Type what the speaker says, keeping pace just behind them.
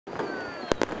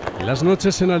Las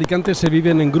noches en Alicante se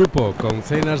viven en grupo, con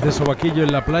cenas de sobaquillo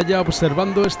en la playa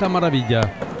observando esta maravilla.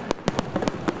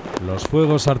 Los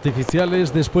fuegos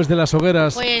artificiales después de las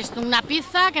hogueras. Pues una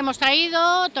pizza que hemos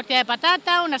traído, tortilla de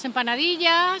patata, unas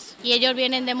empanadillas, y ellos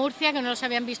vienen de Murcia, que no los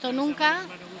habían visto nunca,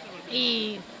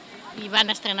 y van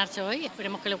a estrenarse hoy,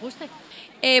 esperemos que les guste.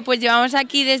 Pues llevamos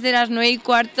aquí desde las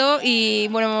 9:15 y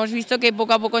bueno, hemos visto que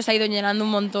poco a poco se ha ido llenando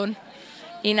un montón.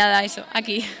 Y nada, eso,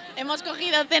 aquí. Hemos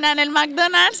cogido cena en el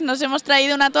McDonald's, nos hemos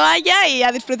traído una toalla y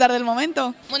a disfrutar del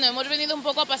momento. Bueno, hemos venido un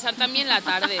poco a pasar también la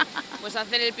tarde, pues a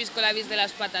hacer el pisco labis de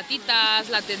las patatitas,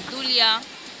 la tertulia,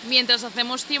 mientras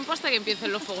hacemos tiempo hasta que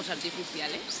empiecen los fuegos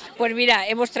artificiales. Pues mira,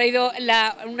 hemos traído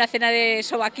una cena de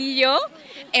sobaquillo,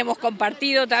 hemos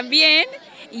compartido también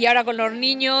y ahora con los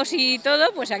niños y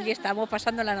todo, pues aquí estamos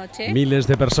pasando la noche. Miles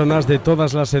de personas de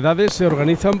todas las edades se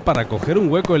organizan para coger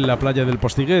un hueco en la playa del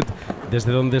Postiguet,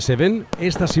 desde donde se ven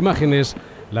estas imágenes.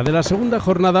 La de la segunda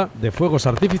jornada de fuegos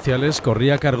artificiales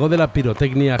corría a cargo de la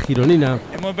pirotecnia gironina.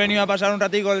 Hemos venido a pasar un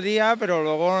ratico el día, pero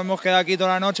luego hemos quedado aquí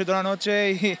toda la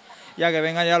noche y ya que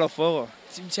vengan ya los fuegos.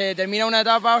 Se termina una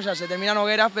etapa, o sea, se terminan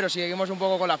hogueras, pero seguimos un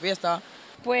poco con la fiesta.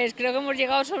 Pues creo que hemos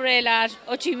llegado sobre las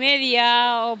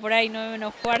 8:30 o por ahí,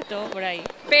 9:15, por ahí.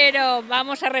 Pero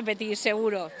vamos a repetir,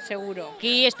 seguro, seguro.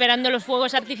 Aquí esperando los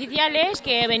fuegos artificiales,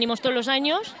 que venimos todos los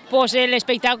años, pues el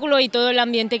espectáculo y todo el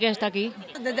ambiente que está aquí.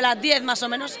 Desde las 10 más o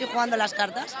menos, y jugando las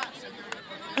cartas.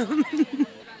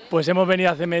 Pues hemos venido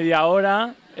hace media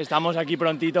hora, estamos aquí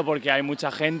prontito porque hay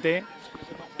mucha gente.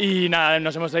 Y nada,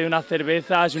 nos hemos traído unas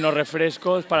cervezas y unos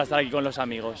refrescos para estar aquí con los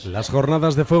amigos. Las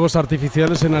jornadas de fuegos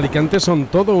artificiales en Alicante son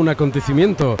todo un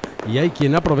acontecimiento y hay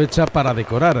quien aprovecha para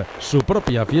decorar su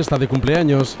propia fiesta de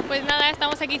cumpleaños. Pues nada,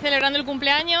 estamos aquí celebrando el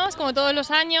cumpleaños, como todos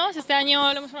los años. Este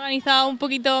año lo hemos organizado un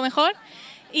poquito mejor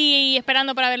y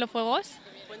esperando para ver los fuegos.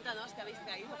 Cuéntanos, ¿qué habéis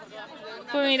traído?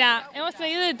 Pues mira, hemos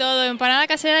traído de todo, empanada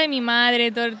casera de mi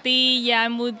madre, tortilla,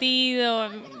 embutido,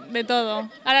 de todo.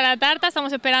 Ahora la tarta,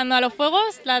 estamos esperando a los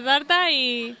fuegos, la tarta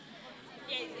y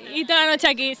toda la noche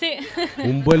aquí, sí.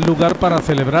 Un buen lugar para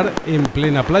celebrar en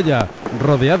plena playa,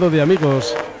 rodeado de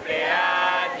amigos.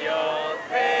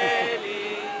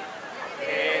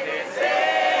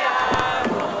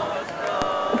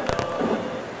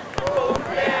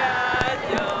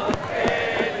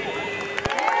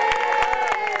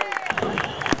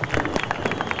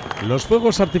 Los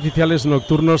fuegos artificiales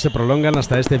nocturnos se prolongan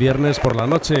hasta este viernes por la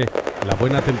noche. La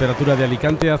buena temperatura de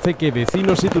Alicante hace que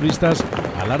vecinos y turistas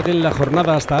alarguen la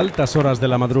jornada hasta altas horas de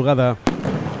la madrugada.